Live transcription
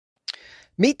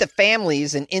Meet the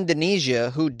families in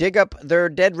Indonesia who dig up their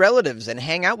dead relatives and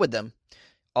hang out with them.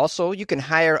 Also, you can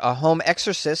hire a home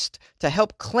exorcist to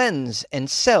help cleanse and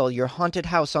sell your haunted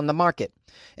house on the market.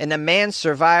 And a man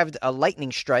survived a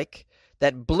lightning strike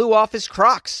that blew off his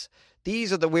Crocs.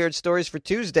 These are the weird stories for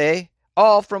Tuesday,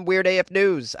 all from Weird AF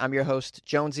News. I'm your host,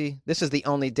 Jonesy. This is the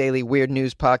only daily weird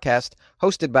news podcast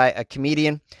hosted by a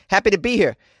comedian. Happy to be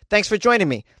here. Thanks for joining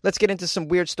me. Let's get into some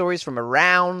weird stories from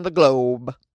around the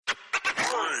globe.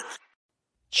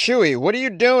 Chewy, what are you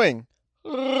doing?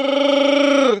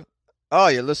 Oh,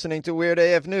 you're listening to Weird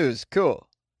AF News. Cool.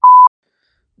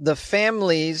 The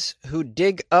families who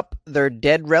dig up their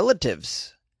dead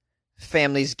relatives.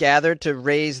 Families gather to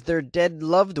raise their dead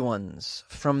loved ones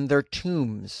from their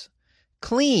tombs,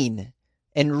 clean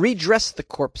and redress the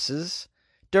corpses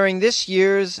during this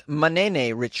year's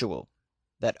Manene ritual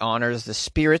that honors the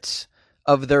spirits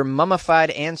of their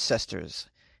mummified ancestors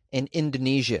in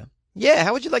Indonesia. Yeah,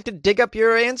 how would you like to dig up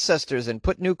your ancestors and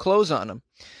put new clothes on them?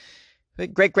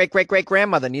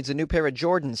 Great-great-great-great-grandmother needs a new pair of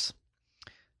Jordans.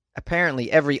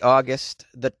 Apparently, every August,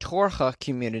 the Torha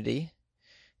community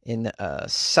in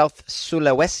South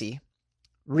Sulawesi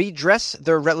redress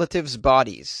their relatives'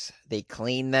 bodies. They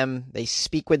clean them, they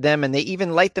speak with them, and they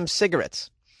even light them cigarettes.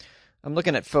 I'm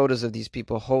looking at photos of these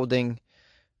people holding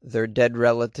their dead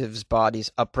relatives'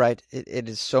 bodies upright. It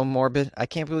is so morbid. I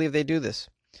can't believe they do this.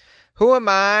 Who am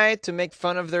I to make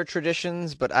fun of their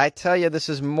traditions? But I tell you, this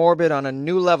is morbid on a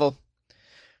new level.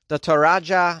 The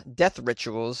Toraja death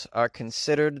rituals are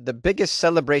considered the biggest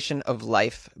celebration of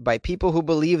life by people who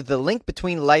believe the link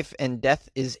between life and death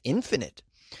is infinite.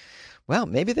 Well,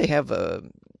 maybe they have a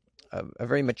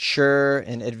very mature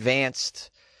and advanced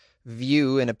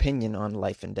view and opinion on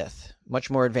life and death, much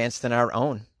more advanced than our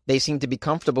own. They seem to be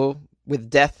comfortable with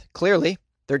death, clearly.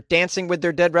 They're dancing with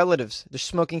their dead relatives. They're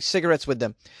smoking cigarettes with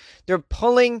them. They're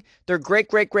pulling their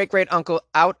great-great-great-great-uncle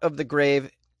out of the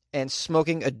grave and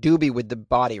smoking a doobie with the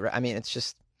body. I mean, it's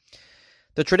just...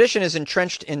 The tradition is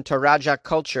entrenched in Toraja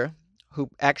culture, who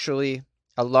actually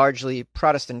a largely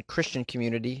Protestant Christian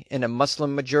community in a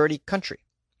Muslim-majority country.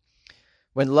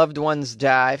 When loved ones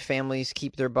die, families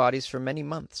keep their bodies for many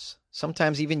months,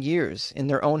 sometimes even years, in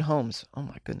their own homes. Oh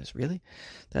my goodness, really?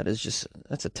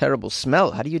 That's a terrible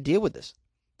smell. How do you deal with this?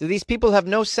 Do these people have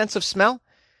no sense of smell?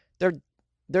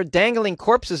 They're dangling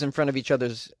corpses in front of each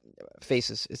other's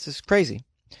faces. It's just crazy.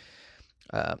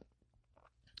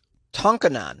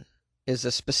 Tonkanan is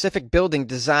a specific building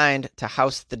designed to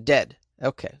house the dead.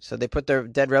 Okay, so they put their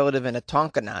dead relative in a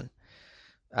Tonkanan.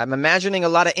 I'm imagining a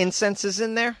lot of incenses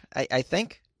in there, I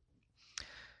think.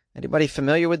 Anybody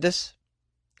familiar with this?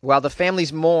 While the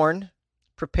families mourn,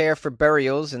 prepare for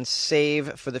burials, and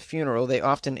save for the funeral, they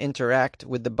often interact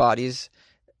with the bodies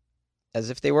as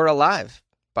if they were alive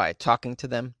by talking to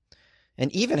them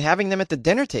and even having them at the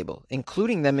dinner table,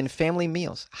 including them in family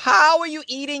meals. How are you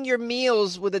eating your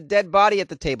meals with a dead body at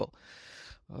the table?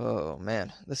 Oh,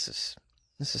 man, this is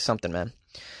something, man.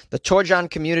 The Torjan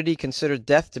community considers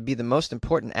death to be the most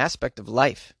important aspect of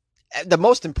life. The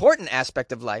most important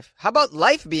aspect of life? How about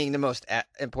life being the most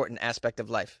important aspect of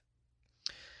life?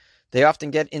 They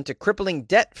often get into crippling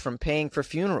debt from paying for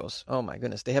funerals. Oh, my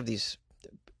goodness. They have these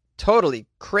totally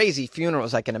crazy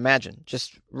funerals, I can imagine.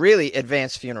 Just really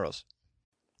advanced funerals.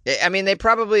 I mean, they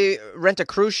probably rent a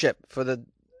cruise ship for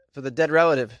the dead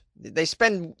relative. They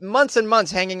spend months and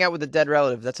months hanging out with the dead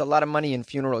relative. That's a lot of money in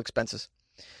funeral expenses.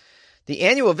 The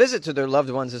annual visit to their loved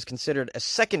ones is considered a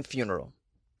second funeral,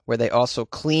 where they also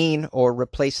clean or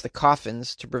replace the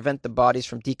coffins to prevent the bodies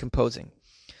from decomposing.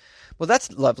 Well,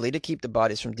 that's lovely to keep the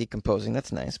bodies from decomposing.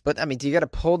 That's nice. But, I mean, do you got to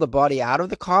pull the body out of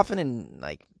the coffin and,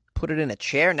 like, put it in a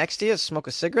chair next to you, smoke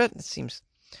a cigarette? It seems...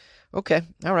 Okay,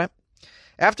 all right.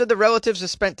 After the relatives have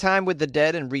spent time with the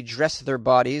dead and redress their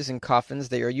bodies in coffins,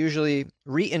 they are usually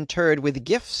reinterred with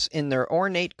gifts in their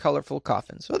ornate, colorful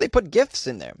coffins. So they put gifts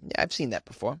in there. Yeah, I've seen that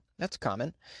before. That's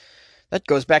common. That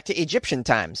goes back to Egyptian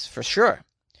times, for sure.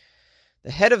 The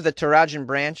head of the Torajan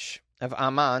branch of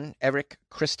Aman, Eric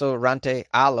Crystal Rante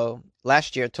Alo,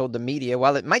 last year told the media,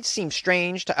 while it might seem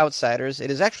strange to outsiders, it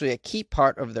is actually a key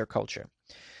part of their culture.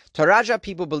 Toraja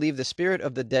people believe the spirit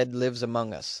of the dead lives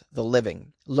among us, the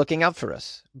living, looking out for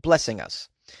us, blessing us.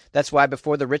 That's why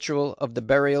before the ritual of the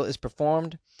burial is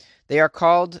performed, they are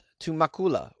called to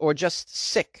makula, or just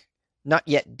sick, not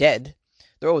yet dead.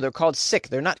 They're called sick.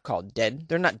 They're not called dead.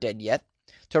 They're not dead yet.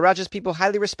 Toraja's people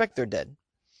highly respect their dead.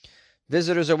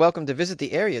 Visitors are welcome to visit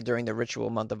the area during the ritual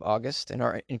month of August and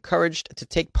are encouraged to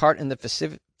take part in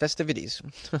the festivities.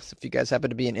 If you guys happen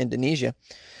to be in Indonesia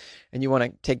and you want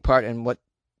to take part in what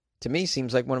to me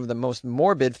seems like one of the most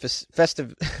morbid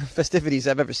festivities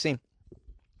I've ever seen,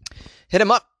 hit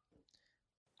them up.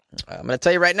 I'm going to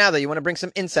tell you right now that you want to bring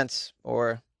some incense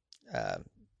or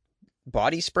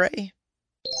body spray.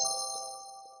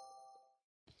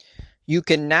 You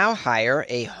can now hire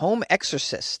a home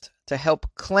exorcist to help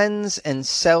cleanse and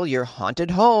sell your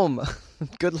haunted home.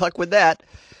 Good luck with that.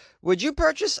 Would you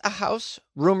purchase a house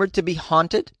rumored to be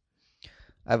haunted?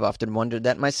 I've often wondered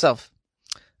that myself.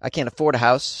 I can't afford a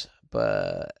house,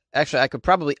 but actually I could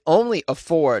probably only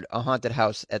afford a haunted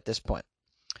house at this point.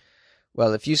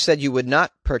 Well, if you said you would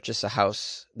not purchase a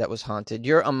house that was haunted,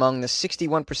 you're among the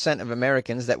 61% of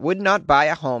Americans that would not buy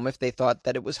a home if they thought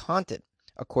that it was haunted,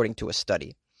 according to a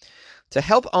study. To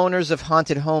help owners of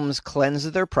haunted homes cleanse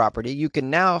their property, you can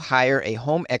now hire a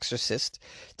home exorcist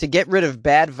to get rid of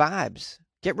bad vibes,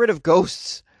 get rid of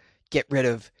ghosts, get rid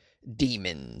of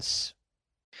demons.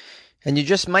 And you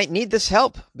just might need this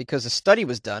help because a study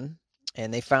was done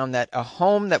and they found that a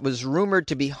home that was rumored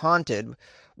to be haunted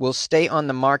will stay on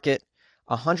the market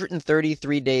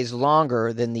 133 days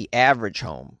longer than the average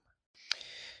home.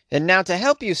 And now to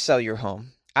help you sell your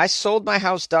home,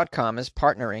 isoldmyhouse.com is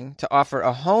partnering to offer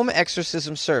a home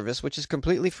exorcism service, which is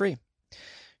completely free.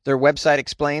 Their website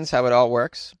explains how it all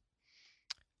works.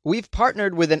 We've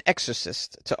partnered with an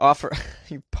exorcist to offer...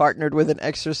 You partnered with an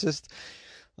exorcist?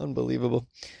 Unbelievable.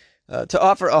 To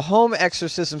offer a home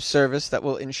exorcism service that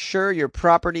will ensure your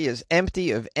property is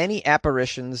empty of any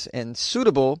apparitions and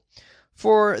suitable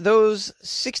for those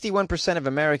 61% of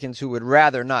Americans who would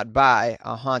rather not buy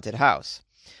a haunted house.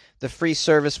 The free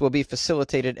service will be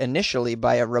facilitated initially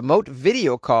by a remote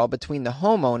video call between the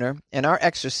homeowner and our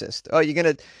exorcist. Oh, you're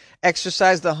going to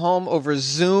exorcise the home over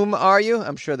Zoom, are you?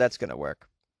 I'm sure that's going to work.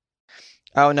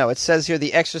 Oh, no, it says here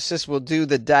the exorcist will do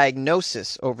the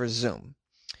diagnosis over Zoom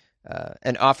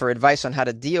and offer advice on how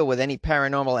to deal with any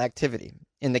paranormal activity.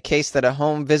 In the case that a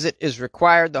home visit is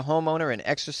required, the homeowner and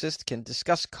exorcist can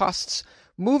discuss costs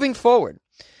moving forward.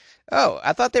 Oh,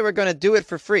 I thought they were going to do it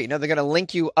for free. No, they're going to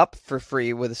link you up for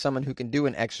free with someone who can do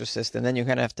an exorcist, and then you're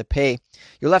going to have to pay.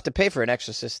 You'll have to pay for an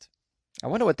exorcist. I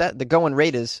wonder what the going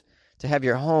rate is to have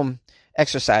your home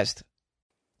exorcised.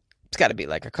 It's got to be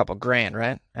like a couple grand,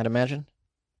 right? I'd imagine.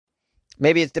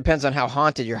 Maybe it depends on how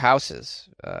haunted your house is.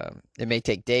 It may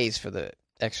take days for the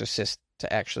exorcist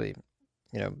to actually,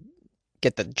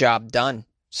 get the job done.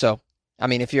 So, I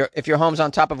mean, if your home's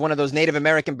on top of one of those Native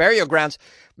American burial grounds,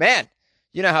 man,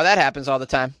 you know how that happens all the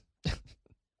time.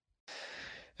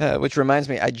 Which reminds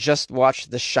me, I just watched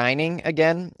The Shining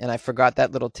again, and I forgot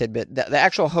that little tidbit. The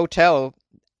actual hotel,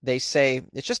 they say,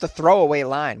 it's just a throwaway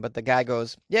line, but the guy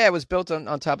goes, yeah, it was built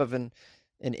on top of an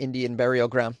Indian burial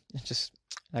ground.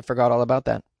 I forgot all about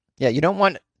that. Yeah, you don't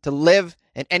want to live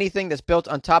in anything that's built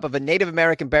on top of a Native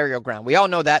American burial ground. We all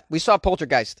know that. We saw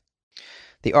Poltergeist.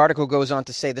 The article goes on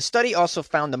to say, the study also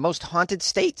found the most haunted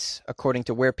states, according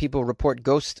to where people report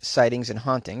ghost sightings and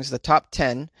hauntings. The top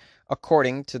 10,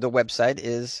 according to the website,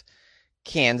 is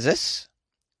Kansas,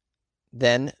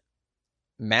 then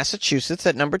Massachusetts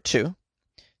at number 2,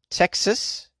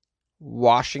 Texas,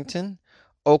 Washington,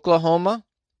 Oklahoma,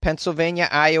 Pennsylvania,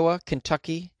 Iowa,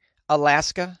 Kentucky,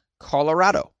 Alaska,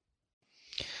 Colorado.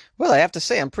 Well, I have to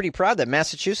say, I'm pretty proud that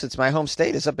Massachusetts, my home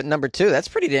state, is up at number 2. That's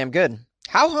pretty damn good.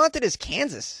 How haunted is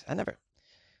Kansas?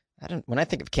 When I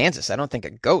think of Kansas, I don't think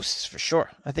of ghosts for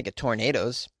sure. I think of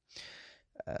tornadoes.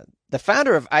 The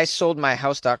founder of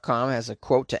isoldmyhouse.com has a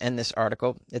quote to end this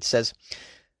article. It says,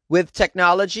 with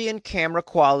technology and camera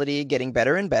quality getting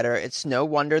better and better, it's no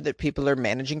wonder that people are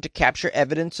managing to capture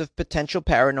evidence of potential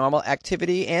paranormal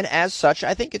activity. And as such,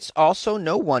 I think it's also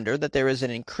no wonder that there is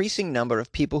an increasing number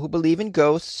of people who believe in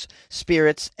ghosts,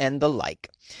 spirits, and the like.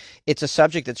 It's a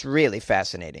subject that's really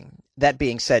fascinating. That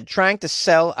being said, trying to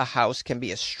sell a house can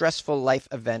be a stressful life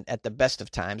event at the best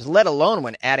of times, let alone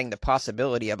when adding the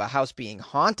possibility of a house being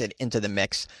haunted into the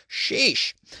mix.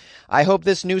 Sheesh. I hope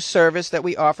this new service that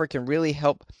we offer can really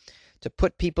help to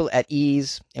put people at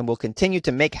ease and will continue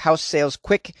to make house sales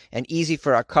quick and easy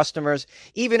for our customers,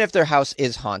 even if their house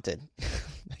is haunted.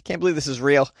 I can't believe this is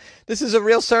real. This is a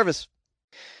real service.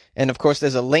 And of course,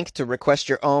 there's a link to request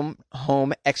your own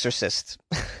home exorcist.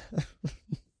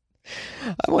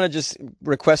 I want to just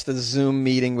request a Zoom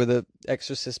meeting with an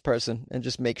exorcist person and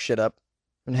just make shit up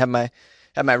and have my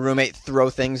roommate throw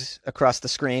things across the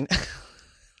screen.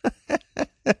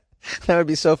 That would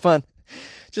be so fun.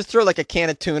 Just throw like a can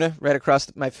of tuna right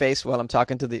across my face while I'm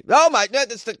talking to the... Oh my...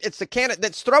 It's the can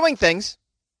that's throwing things.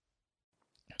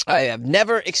 I have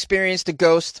never experienced a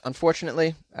ghost,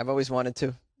 unfortunately. I've always wanted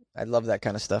to. I love that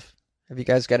kind of stuff. Have you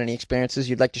guys got any experiences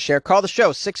you'd like to share? Call the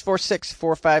show,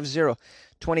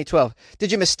 646-450-2012.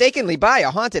 Did you mistakenly buy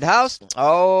a haunted house?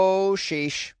 Oh,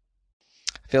 sheesh.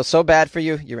 Feel so bad for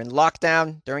you. You're in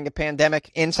lockdown during a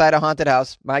pandemic inside a haunted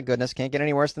house. My goodness, can't get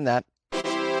any worse than that.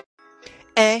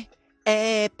 Hey,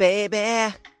 hey, baby,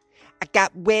 I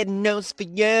got weird news for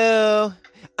you.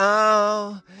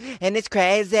 Oh, and it's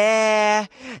crazy.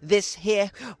 This here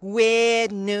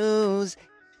weird news.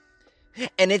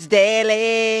 And it's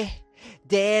daily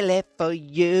for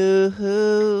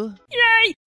you.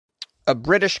 Yay! A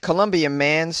British Columbia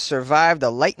man survived a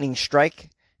lightning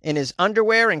strike in his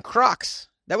underwear and Crocs.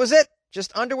 That was it.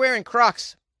 Just underwear and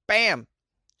Crocs. Bam.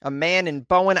 A man in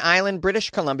Bowen Island, British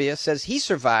Columbia, says he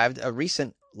survived a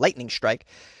recent lightning strike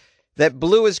that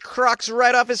blew his Crocs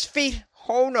right off his feet.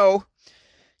 Oh, no.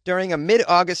 During a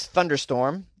mid-August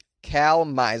thunderstorm, Cal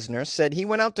Meisner said he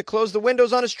went out to close the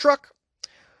windows on his truck.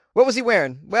 What was he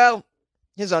wearing? Well,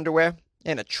 his underwear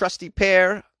and a trusty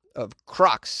pair of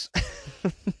Crocs.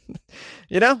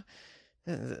 You know,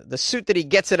 the suit that he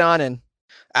gets it on in.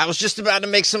 I was just about to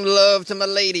make some love to my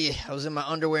lady. I was in my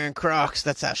underwear and Crocs.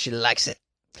 That's how she likes it.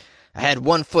 I had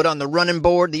one foot on the running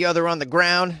board, the other on the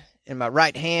ground. In my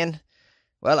right hand,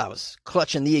 well, I was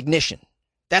clutching the ignition.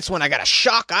 That's when I got a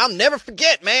shock I'll never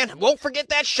forget, man. Won't forget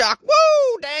that shock.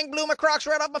 Woo! Dang, blew my Crocs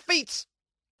right off my feet.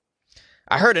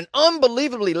 I heard an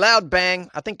unbelievably loud bang.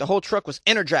 I think the whole truck was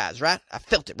energized, right? I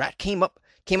felt it, right? Came up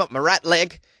my right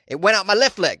leg. It went out my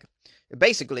left leg. It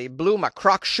basically blew my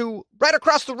Croc shoe right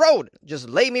across the road. Just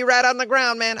laid me right on the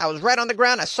ground, man. I was right on the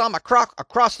ground. I saw my Croc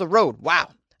across the road. Wow.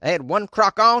 I had one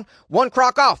Croc on, one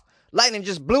Croc off. Lightning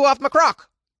just blew off my Croc.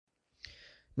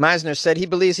 Meisner said he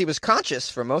believes he was conscious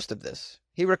for most of this.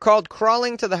 He recalled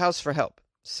crawling to the house for help.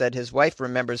 Said his wife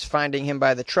remembers finding him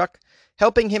by the truck,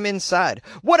 helping him inside.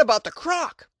 What about the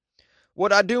Croc?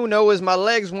 What I do know is my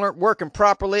legs weren't working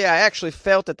properly. I actually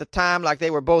felt at the time like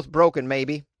they were both broken,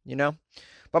 maybe, you know.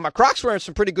 But my Crocs were in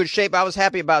some pretty good shape. I was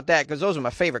happy about that because those are my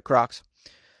favorite Crocs.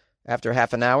 After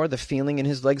half an hour, the feeling in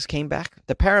his legs came back.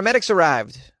 The paramedics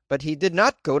arrived, but he did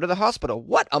not go to the hospital.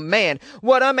 What a man!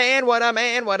 What a man! What a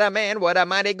man! What a man! What a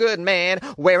mighty good man!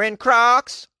 Wearing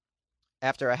Crocs!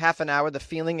 After a half an hour, the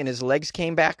feeling in his legs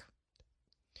came back.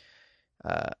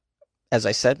 As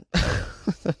I said,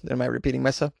 am I repeating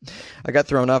myself? I got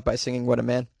thrown off by singing What a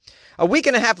Man. A week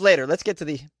and a half later, let's get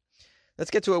to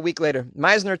a week later.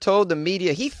 Meisner told the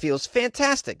media he feels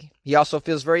fantastic. He also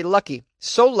feels very lucky.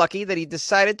 So lucky that he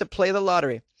decided to play the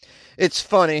lottery. It's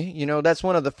funny, you know, that's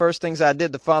one of the first things I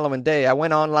did the following day. I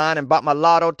went online and bought my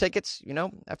lotto tickets. You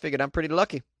know, I figured I'm pretty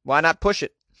lucky. Why not push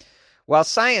it? While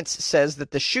science says that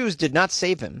the shoes did not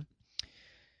save him,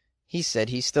 he said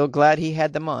he's still glad he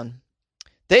had them on.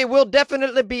 They will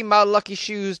definitely be my lucky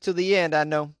shoes to the end, I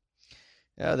know.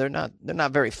 They're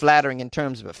not very flattering in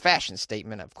terms of a fashion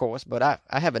statement, of course, but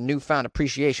I have a newfound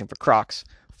appreciation for Crocs,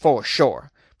 for sure.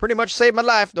 Pretty much saved my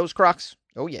life, those Crocs.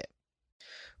 Oh, yeah.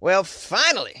 Well,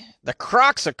 finally, the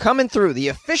Crocs are coming through. The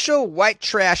official white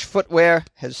trash footwear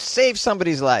has saved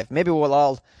somebody's life. Maybe we'll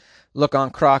all look on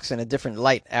Crocs in a different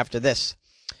light after this.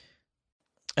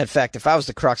 In fact, if I was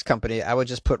the Crocs company, I would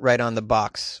just put right on the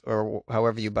box, or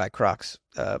however you buy Crocs.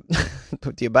 Do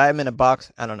you buy them in a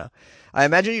box? I don't know. I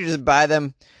imagine you just buy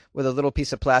them with a little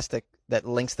piece of plastic that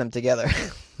links them together.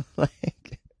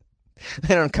 Like,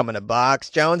 they don't come in a box,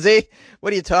 Jonesy.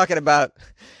 What are you talking about?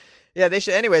 Yeah, they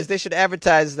should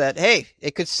advertise that, hey,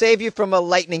 it could save you from a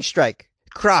lightning strike.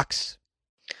 Crocs.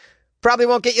 Probably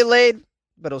won't get you laid,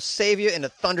 but it'll save you in a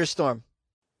thunderstorm.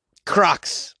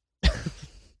 Crocs.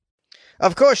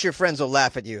 Of course your friends will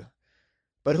laugh at you.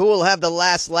 But who will have the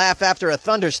last laugh after a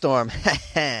thunderstorm?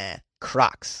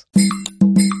 Crocs.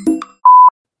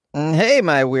 Hey,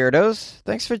 my weirdos.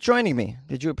 Thanks for joining me.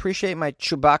 Did you appreciate my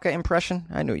Chewbacca impression?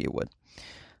 I knew you would.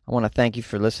 I want to thank you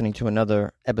for listening to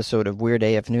another episode of Weird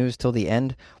AF News till the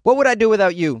end. What would I do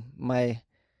without you, my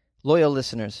loyal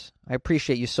listeners? I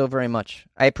appreciate you so very much.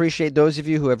 I appreciate those of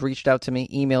you who have reached out to me,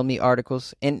 emailed me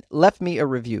articles, and left me a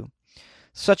review,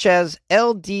 such as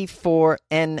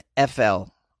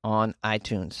LD4NFL on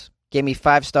iTunes. Gave me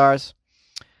 5 stars.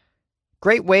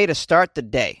 Great way to start the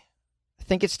day.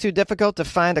 Think it's too difficult to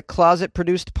find a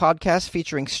closet-produced podcast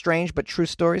featuring strange but true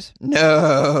stories?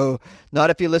 No, not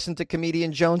if you listen to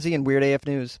comedian Jonesy and Weird AF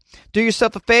News. Do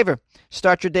yourself a favor.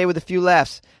 Start your day with a few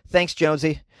laughs. Thanks,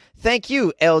 Jonesy. Thank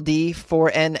you,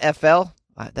 LD4NFL.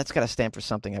 That's got to stand for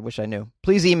something. I wish I knew.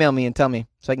 Please email me and tell me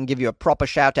so I can give you a proper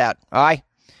shout-out. All right?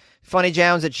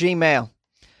 funnyjones@gmail.com.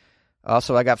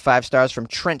 Also, I got 5 stars from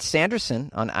Trent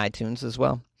Sanderson on iTunes as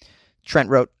well. Trent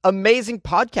wrote, amazing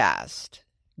podcast.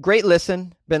 Great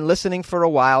listen. Been listening for a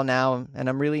while now, and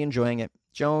I'm really enjoying it.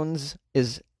 Jones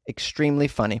is extremely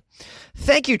funny.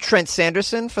 Thank you, Trent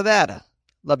Sanderson, for that.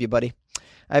 Love you, buddy.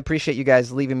 I appreciate you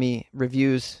guys leaving me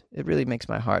reviews. It really makes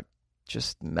my heart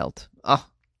just melt. Oh,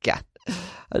 God,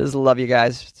 I just love you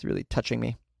guys. It's really touching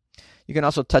me. You can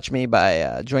also touch me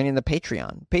by joining the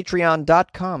Patreon.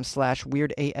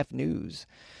 Patreon.com/WeirdAFNews.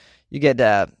 You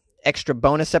get extra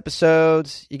bonus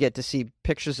episodes. You get to see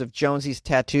pictures of Jonesy's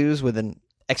tattoos with an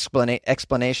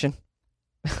explanation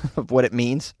of what it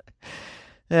means.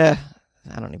 I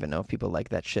don't even know if people like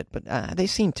that shit, but they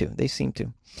seem to.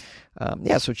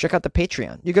 So check out the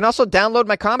Patreon. You can also download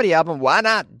my comedy album. Why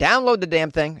not? Download the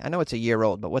damn thing. I know it's a year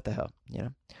old, but what the hell,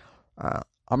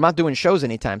 I'm not doing shows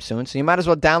anytime soon, so you might as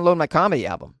well download my comedy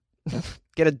album.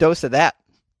 Get a dose of that.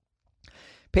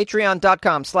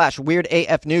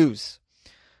 Patreon.com/WeirdAFNews.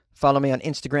 Follow me on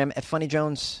Instagram at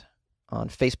FunnyJones. On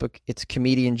Facebook, it's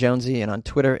Comedian Jonesy. And on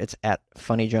Twitter, it's at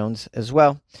FunnyJones as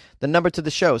well. The number to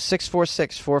the show,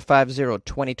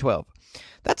 646-450-2012.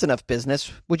 That's enough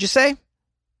business, would you say?